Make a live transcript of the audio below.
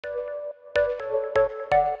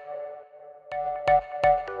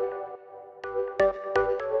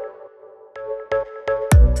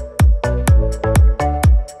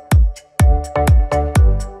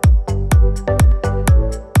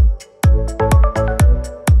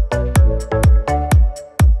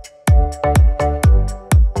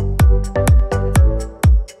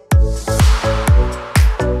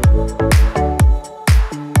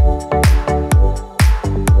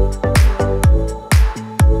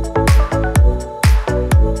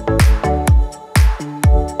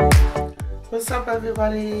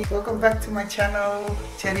everybody, welcome back to my channel.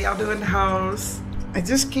 Cherry Aldo in the house. I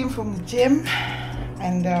just came from the gym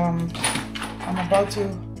and I'm about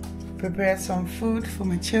to prepare some food for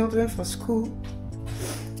my children for school.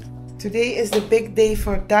 Today is the big day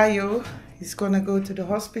for Dayo. He's gonna go to the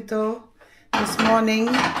hospital this morning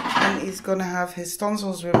and he's gonna have his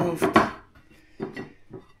tonsils removed.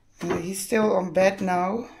 He's still on bed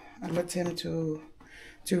now. I let him to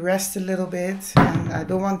rest a little bit, and I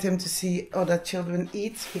don't want him to see other children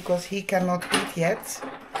eat because he cannot eat yet.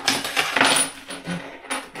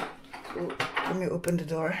 So, let me open the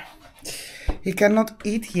door. He cannot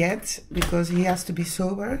eat yet because he has to be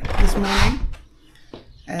sober this morning.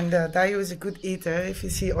 And Dayo is a good eater. If you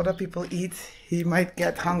see other people eat, he might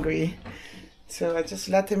get hungry. So I just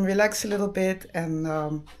let him relax a little bit, and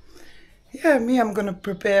yeah, I'm gonna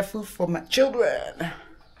prepare food for my children.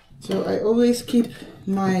 So I always keep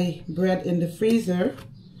my bread in the freezer,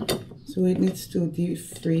 so it needs to deep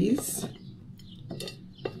freeze.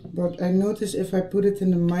 But I notice if I put it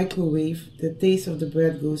in the microwave, the taste of the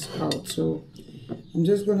bread goes out. So I'm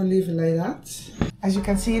just gonna leave it like that. As you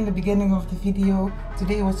can see in the beginning of the video,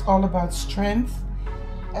 today was all about strength.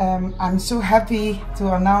 I'm so happy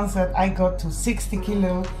to announce that I got to 60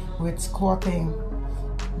 kilo with squatting.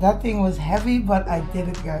 That thing was heavy, but I did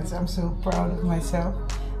it, guys. I'm so proud of myself.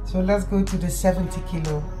 So let's go to the 70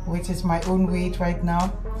 kilo, which is my own weight right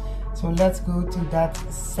now. So let's go to that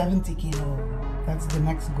 70 kilo. That's the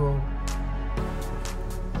next goal.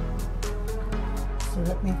 So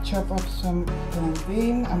let me chop up some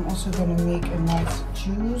plantain. I'm also going to make a nice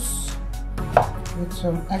juice with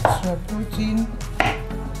some extra protein,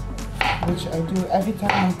 which I do every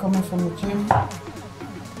time I'm coming from the gym.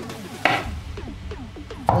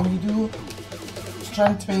 When you do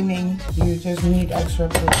strength training, you just need extra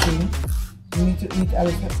protein. You need to eat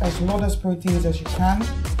as lot of proteins as you can,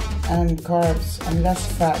 and carbs and less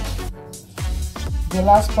fat. The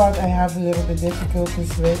last part I have a little bit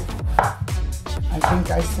difficulties with. I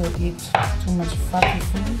think I still eat too much fatty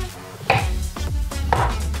food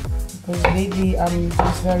because lately I'm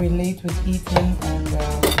just very late with eating, and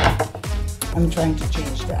I'm trying to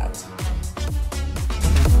change that.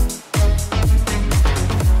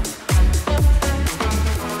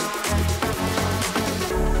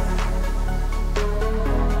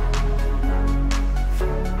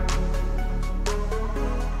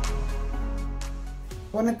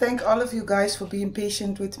 I want to thank all of you guys for being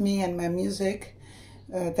patient with me and my music.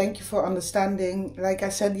 Thank you for understanding. Like I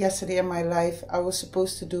said yesterday in my live, I was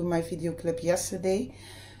supposed to do my video clip yesterday,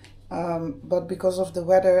 but because of the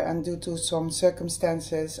weather and due to some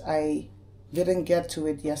circumstances, I didn't get to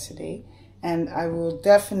it yesterday, and I will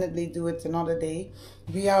definitely do it another day.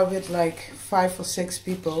 We are with like 5 or 6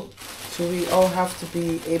 people, so we all have to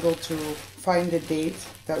be able to find a date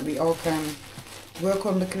that we all can work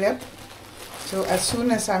on the clip. So as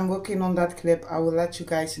soon as I'm working on that clip, I will let you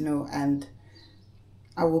guys know, and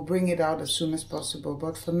I will bring it out as soon as possible.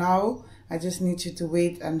 But for now, I just need you to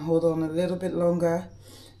wait and hold on a little bit longer.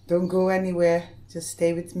 Don't go anywhere. Just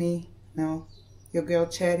stay with me. No, your girl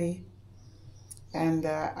Cherry. And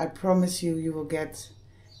I promise you, you will get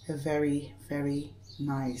a very, very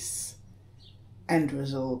nice end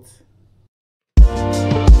result.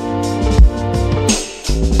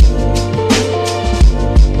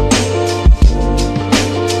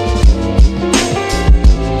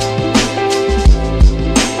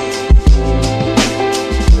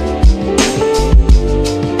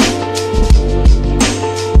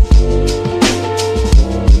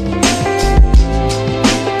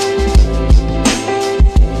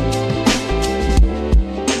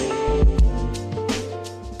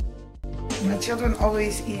 Children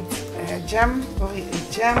always eat jam, Ori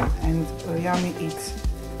eats jam, and Oriami eats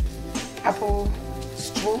apple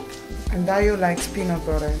stroop, and Dayo likes peanut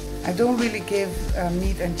butter. I don't really give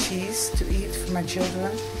meat and cheese to eat for my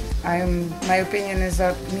children. My opinion is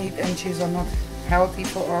that meat and cheese are not healthy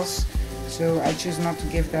for us, so I choose not to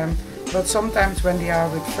give them. But sometimes when they are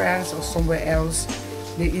with friends or somewhere else,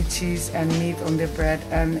 they eat cheese and meat on their bread,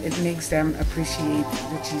 and it makes them appreciate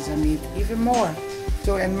the cheese and meat even more.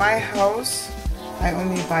 So in my house, I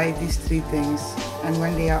only buy these 3 things, and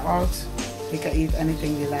when they are out, they can eat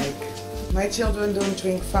anything they like. My children don't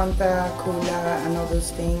drink Fanta, Cola and all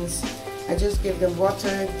those things. I just give them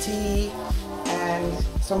water, tea, and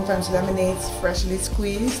sometimes lemonades freshly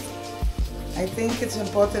squeezed. I think it's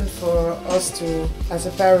important for us to, as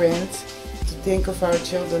a parent, to think of our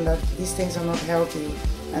children that these things are not healthy,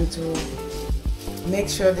 and to make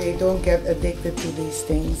sure they don't get addicted to these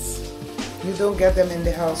things. You don't get them in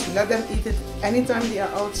the house. You let them eat it anytime they are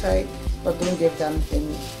outside, but don't give them in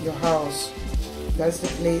your house. That's the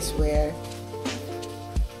place where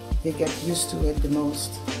they get used to it the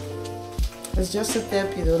most. It's just a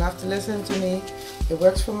tip, you don't have to listen to me. It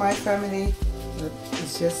works for my family, but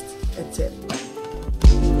it's just a tip.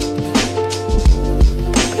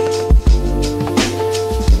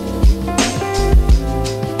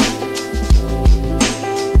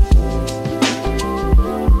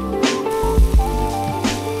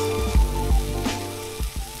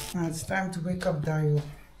 Now it's time to wake up Dayo.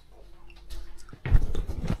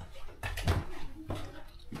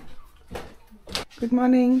 Good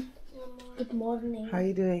morning. Good morning. How are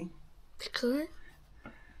you doing? Good.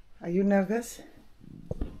 Are you nervous?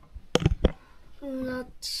 Not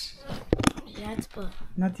yet, but...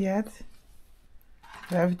 Not yet?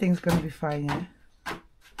 But everything's gonna be fine, yeah?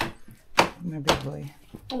 My big boy.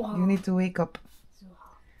 Wow. You need to wake up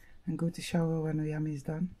and go to shower when Oyami is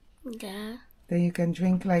done. Yeah. Then you can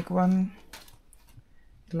drink like 1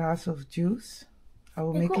 glass of juice. I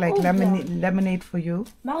will Ik make wil like ook lemonade for you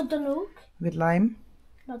Maar dan ook? with lime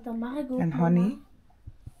Dat dan mag ik ook. and honey.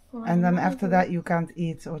 Maar And then mag after ik ook. that you can't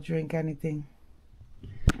eat or drink anything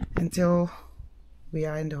until we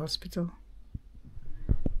are in the hospital.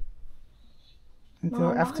 Until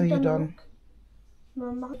Maar mag after ik you're dan done. ook?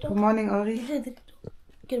 Maar mag ik Good morning, Ori.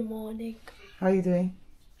 Good morning. How are you doing?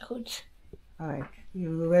 Goed. Alright.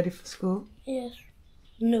 You ready for school? Yes.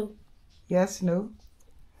 No. Yes? No?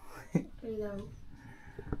 No.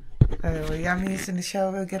 Yami is in the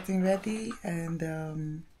shower getting ready, and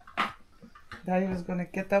Dayo is gonna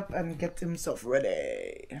get up and get himself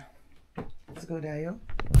ready. Let's go, Dayo.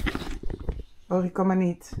 Ori, come and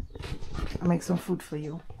eat. I'll make some food for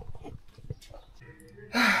you.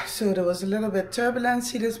 So there was a little bit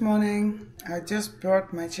turbulence this morning. I just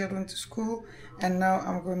brought my children to school, and now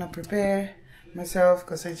I'm gonna prepare myself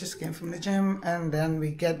because I just came from the gym, and then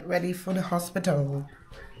we get ready for the hospital.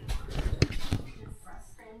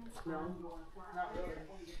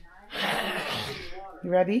 You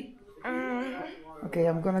ready? Okay,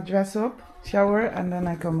 I'm gonna dress up, shower, and then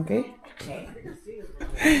I come, okay? Okay.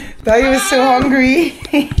 Dayo is so hungry.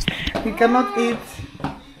 He cannot eat.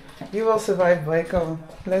 You will survive, boy. Come,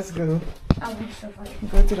 let's go. I will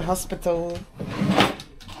survive. Go to the hospital.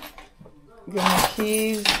 Get my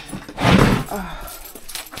keys.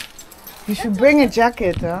 You should bring a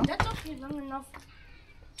jacket, huh? That took you long enough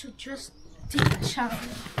to just take a shower.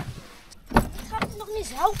 Ik ga het nog niet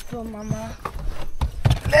zelf doen, mama.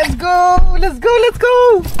 Let's go! Let's go! Let's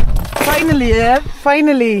go! Finally, yeah?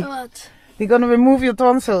 Finally. Wat? They're gonna remove your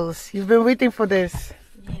tonsils. You've been waiting for this.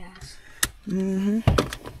 Yes.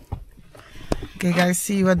 Okay, guys,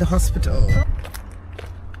 see you at the hospital.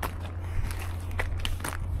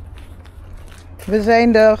 We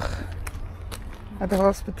zijn er at the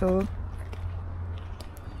hospital.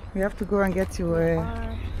 We have to go and get your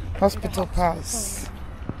hospital pass.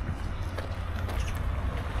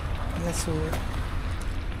 Yes, hoor.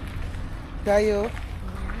 Dayo,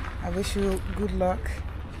 I wish you good luck.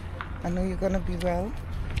 I know you're gonna be well.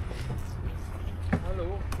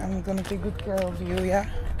 Hello. I'm gonna take good care of you, yeah?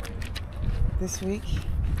 This week.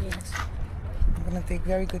 Yes. I'm gonna take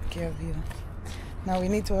very good care of you. Now we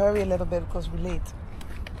need to hurry a little bit because we're late.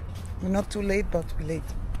 We're not too late, but we're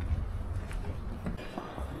late.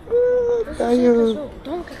 Dayo. Zo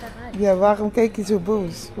donker eruit. Ja, waarom kijk je zo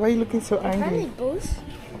boos? Why are you looking so Ik ben angry? niet boos.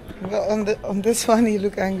 Well, on this one you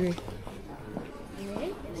look angry.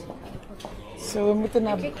 Nee. So we moeten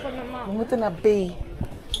naar, Kijk gewoon normaal. we moeten naar B. Weet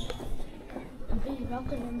je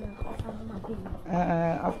welke nummer? Of gaan we naar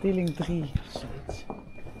B? Afdeling 3.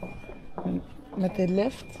 Met de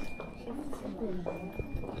lift.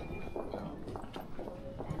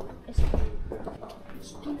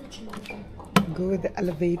 Go with the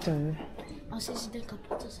elevator. Als deze ding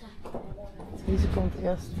kapot is, hè. Deze komt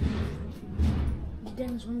eerst. Die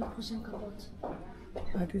ding is 100% kapot.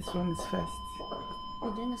 This one is fast.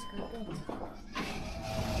 Die ding is kapot.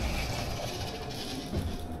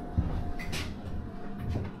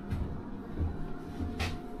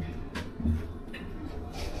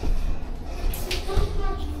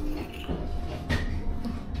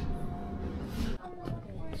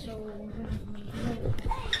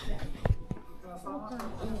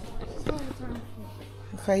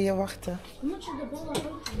 Ga je wachten? Moet je de bal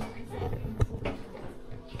open maken?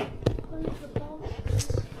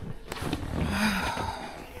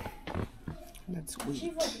 Let's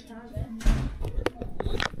wait.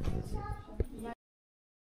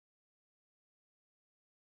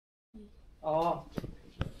 Oh,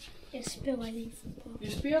 Ik speel alleen voetbal. je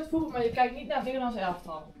speelt voetbal, maar je kijkt niet naar Nederlands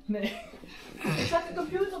elftal. Nee. Ik zet de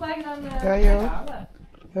computer bij dan Dayo. halen.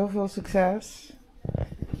 Heel veel succes.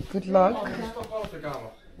 Good luck. Oh, die is toch wel op de kamer.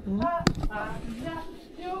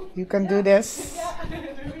 You can do this. Ja.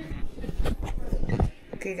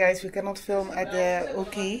 Okay guys, we cannot film at the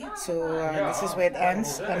OK, so this is where it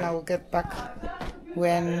ends, and I will get back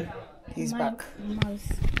when he's back.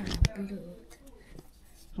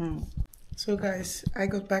 So guys, I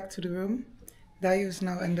got back to the room. Dayo is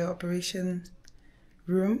now in the operation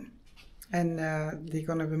room, and they're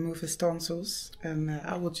gonna remove his tonsils, and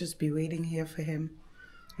I will just be waiting here for him.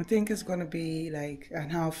 I think it's gonna be like a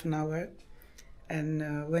half an hour,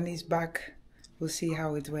 and when he's back, we'll see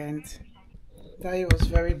how it went. Dayo was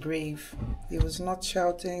very brave. He was not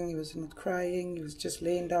shouting, he was not crying, he was just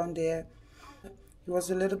laying down there. He was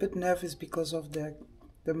a little bit nervous because of the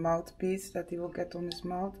mouthpiece that he will get on his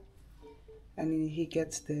mouth. And he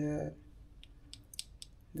gets the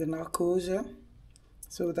narcose.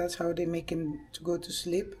 So that's how they make him to go to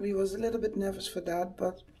sleep. He was a little bit nervous for that,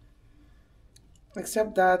 but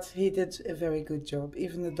except that, he did a very good job.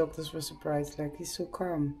 Even the doctors were surprised, like he's so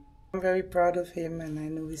calm. I'm very proud of him, and I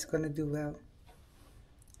know he's gonna do well.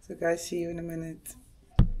 So guys, see you in a minute.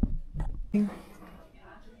 You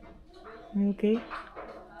okay?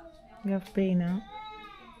 You have pain now?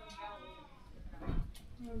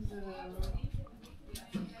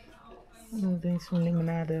 I'm doing some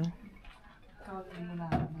limonade. Koude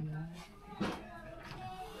limonade.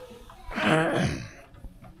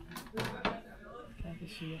 Kijk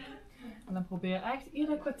eens hier. En dan probeer echt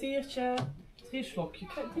ieder kwartiertje 3 slokjes.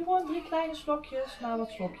 Gewoon 3 kleine slokjes, maar wat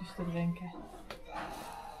slokjes te drinken.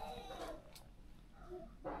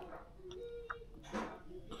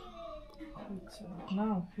 Goed zo.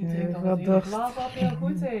 Nou, je drinkt al het hele glas op, heel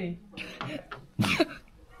goed hé.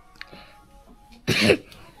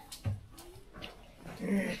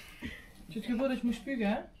 Is het gevoel dat je moet spugen,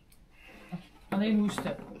 hè? Alleen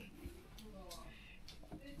hoesten.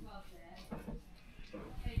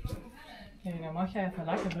 Kijk, dan mag jij even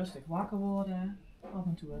lekker rustig wakker worden. Af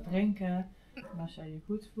en toe wat drinken. En als jij je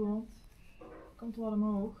goed voelt, komt er wat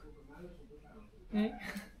omhoog. Nee?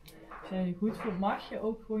 Als jij je goed voelt, mag je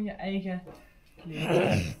ook gewoon je eigen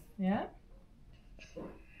kleren. Ja?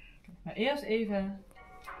 Maar eerst even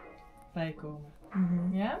bijkomen.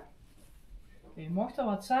 Ja? Oké, mocht er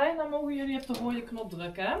wat zijn, dan mogen jullie op de rode knop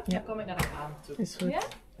drukken. Hè? Dan kom ik naar de kamer toe. Is goed. Ja?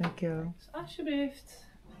 Dankjewel. Dus alsjeblieft.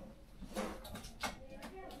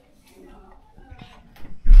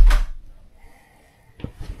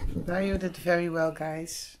 Dayo did very well,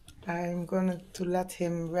 guys. I'm going to let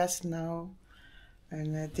him rest now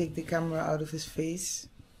and take the camera out of his face.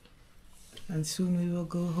 And soon we will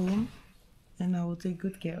go home and I will take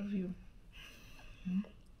good care of you.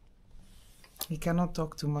 He cannot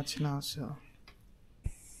talk too much now, so.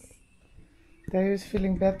 Dayo is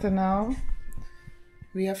feeling better now.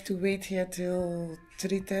 We have to wait here till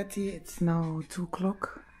 3:30. It's now 2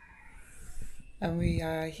 o'clock. And we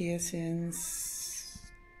are here since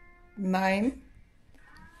 9.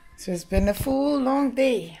 So it's been a full long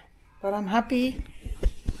day. But I'm happy.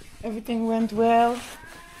 Everything went well.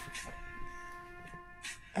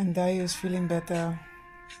 And Dayo is feeling better.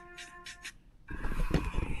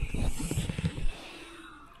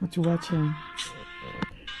 What you watching?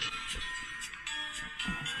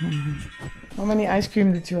 How many ice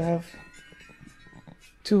cream did you have?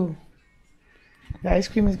 2. The ice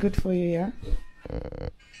cream is good for you, yeah?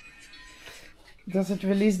 Does it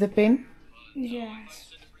release the pain?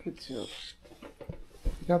 Yes. Good job.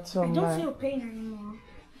 Got some. I don't feel pain anymore.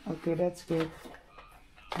 Okay, that's good.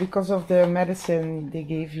 Because of the medicine they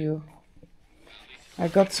gave you. I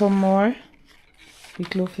got some more.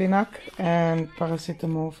 Diclofenac and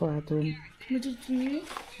paracetamol for at home. Moet ik het nu?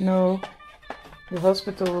 No. The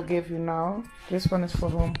hospital will give you now. This one is for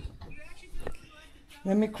home.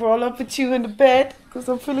 Let me crawl up with you in the bed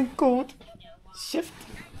because I'm feeling cold. Shift.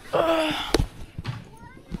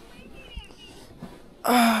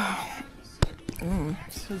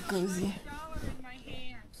 So cozy.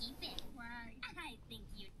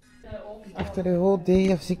 After the whole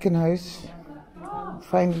day of ziekenhuis,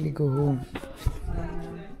 finally go home.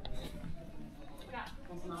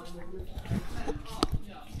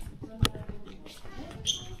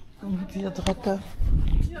 We moeten hier drukken.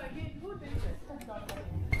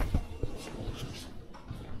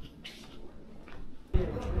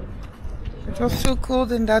 It was so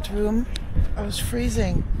cold in that room. I was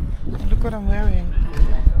freezing. Look what I'm wearing.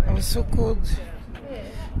 I was so cold.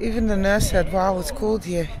 Even the nurse said, wow, it's cold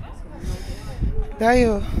here.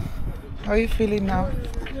 Dayo, how are you feeling now?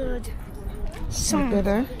 Good. You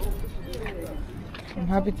better? I'm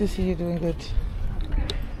happy to see you doing good.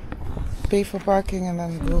 Pay for parking and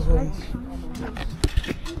then go home.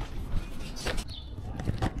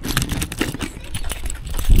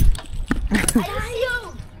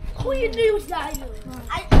 Dayo! Goeie nieuws, Dayo!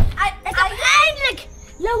 Uiteindelijk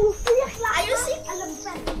Lang 4 glazen.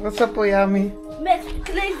 What's up, Oyami? Met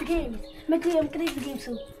Crazy Games. Met Crazy Games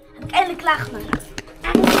zo. Heb ik eindelijk klaargemaakt.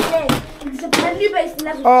 Eindelijk. Ik ben nu bij het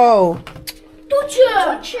level. Oh,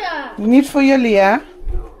 Toetje. niet voor jullie, hè? Het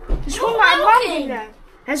is gewoon maar amandelen.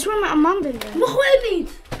 Het is gewoon maar amandelen. Mag gewoon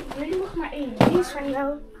niet. Jullie mogen maar 1. Die is van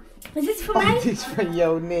jou. Maar dit is voor mij? Die is van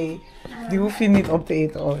jou, nee. Die hoef je niet op te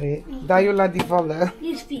eten, Ori. Dayo, laat die vallen.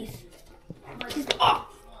 Die is vies. Die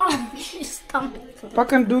is stamp.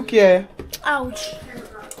 Pak een doekje. Ouch.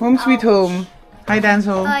 Home sweet home. Hi,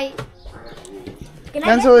 Denzel. Hoi.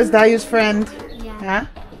 Denzel is Dayo's friend. Ja.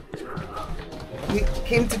 We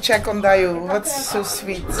came to check on Dayo. What's so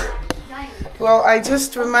sweet? Well, I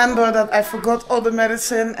just remember that I forgot all the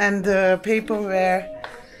medicine and the paper where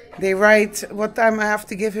they write what time I have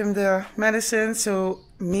to give him the medicine. So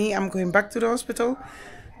me, I'm going back to the hospital.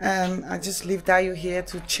 And I just leave Dayo here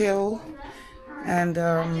to chill. And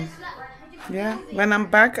yeah, when I'm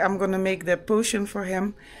back, I'm gonna make the potion for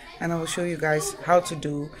him. And I will show you guys how to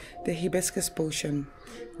do the hibiscus potion,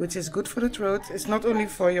 which is good for the throat. It's not only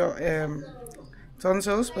for your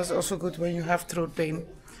tonsils, but it's also good when you have throat pain.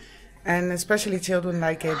 And especially children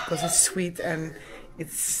like it because it's sweet and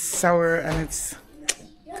it's sour and it's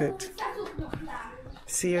good.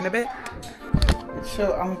 See you in a bit.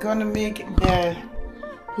 So I'm gonna make the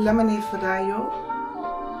lemonade for Dayo.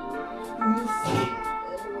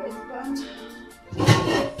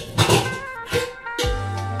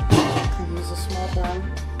 Use a small pan.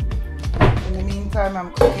 In the meantime,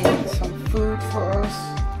 I'm cooking some food for us.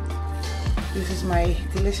 This is my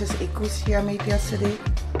delicious egusi I made yesterday.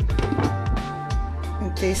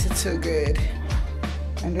 It tasted so good.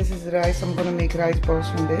 And this is rice. I'm gonna make rice balls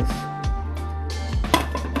from this.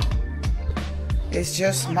 It's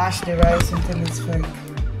just mash the rice until it's like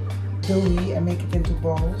doughy and make it into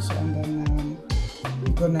balls, and then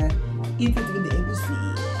I'm gonna eat it with the egusi.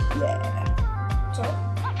 Yeah.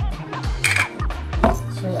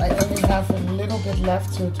 So I only have a little bit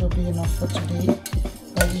left, so it will be enough for today.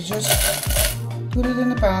 But you just put it in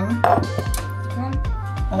the pan.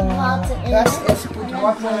 Best is put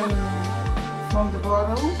water from the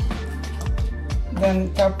bottle, then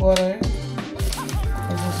tap water.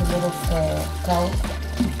 There's a lot of cow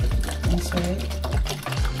inside.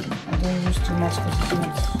 I don't use too much because it's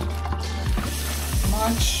not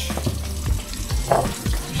much.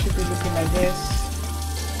 You should be looking like this.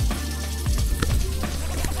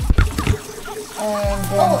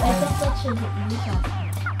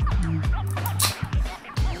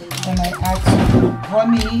 And then I add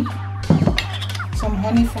some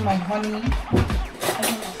honey for my honey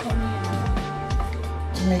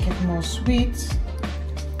to make it more sweet,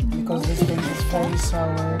 because this thing is very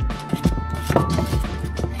sour.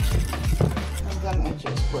 And then I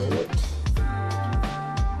just boil it.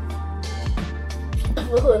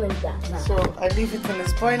 So I leave it till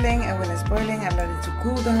it's boiling, and when it's boiling I let it to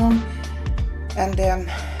cool down, and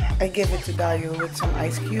then I give it to Dayo with some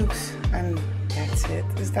ice cubes, and that's it.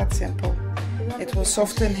 It's that simple. It will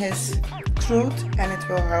soften his throat and it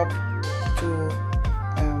will help to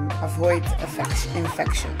avoid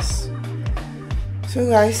infections. So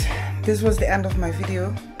guys, this was the end of my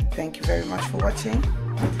video. Thank you very much for watching.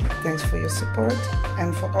 Thanks for your support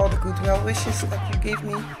and for all the good well wishes that you gave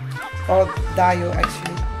me, or Dayo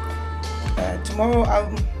actually. Tomorrow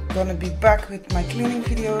I'm gonna be back with my cleaning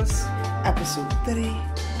videos, episode 3,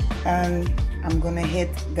 and I'm gonna hit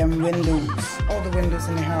them windows, all the windows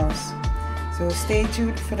in the house. So stay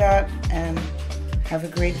tuned for that and have a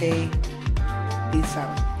great day. Peace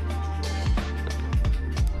out.